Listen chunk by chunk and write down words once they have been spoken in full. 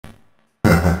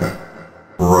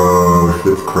Bro,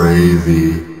 shit's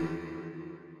crazy.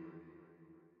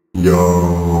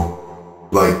 Yo.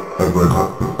 Like,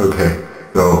 okay,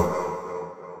 so,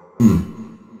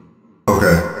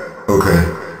 okay,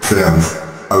 Sam's.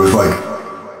 I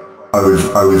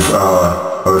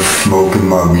was smoking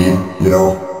my weed, you know,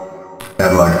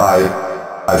 and like,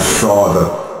 I saw the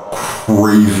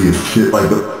craziest shit, like,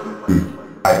 dude,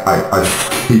 I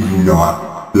kid you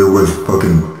not, there was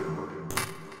fucking,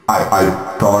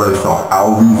 I thought I saw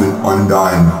Albies and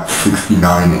Undyne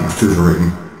 69ing,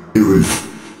 scissoring. It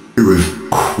was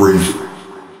crazy.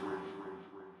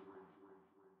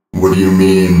 What do you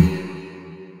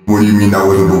mean? What do you mean that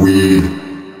wasn't the weed?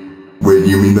 Wait,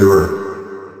 you mean they were...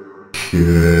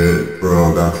 Shit,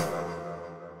 bro, that's...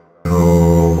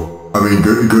 No... I mean,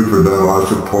 good for them, I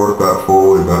support that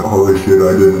fully, but holy shit,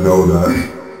 I didn't know that.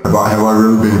 Have I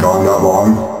really been gone that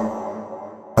long?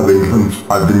 I've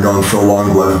been gone so long,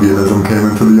 lesbianism came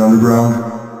into the underground?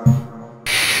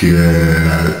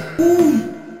 Shit...